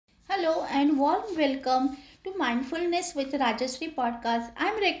Hello and warm welcome to Mindfulness with Rajashree podcast.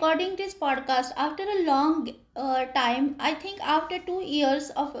 I'm recording this podcast after a long time. I think after 2 years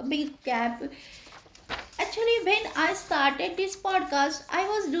of a big gap. Actually, when I started this podcast, I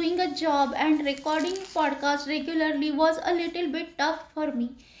was doing a job and recording podcast regularly was a little bit tough for me.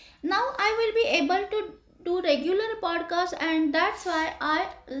 Now I will be able to do regular podcast, and that's why I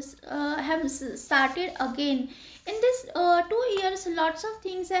have started again. In this 2 years, lots of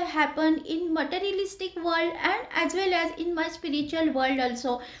things have happened in materialistic world and as well as in my spiritual world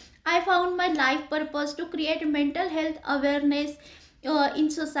also. I found my life purpose to create mental health awareness in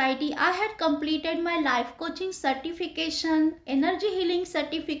society. I had completed my life coaching certification, energy healing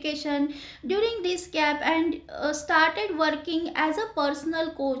certification during this gap, and started working as a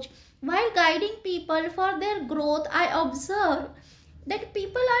personal coach. While guiding people for their growth, I observe that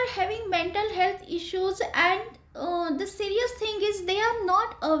people are having mental health issues, and the serious thing is they are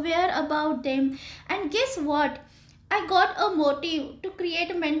not aware about them. And guess what? I got a motive to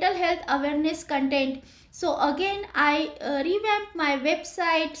create mental health awareness content. So again, I revamped my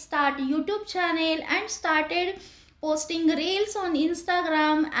website, start YouTube channel, and started posting reels on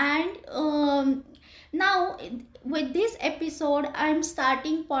Instagram. And now with this episode, I'm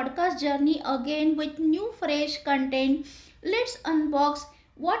starting podcast journey again with new fresh content. Let's unbox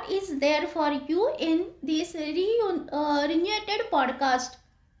what is there for you in this renewed podcast.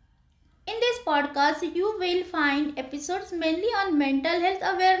 In this podcast, you will find episodes mainly on mental health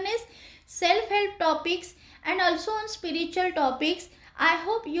awareness, self help topics, and also on spiritual topics. I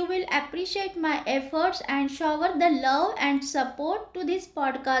hope you will appreciate my efforts and shower the love and support to this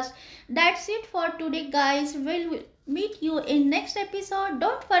podcast. That's it for today, guys. We'll meet you in next episode.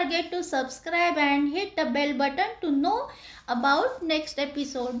 Don't forget to subscribe and hit the bell button to know about next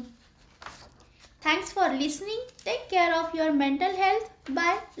episode. Thanks for listening. Take care of your mental health.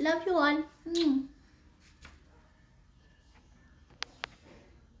 Bye. Love you all.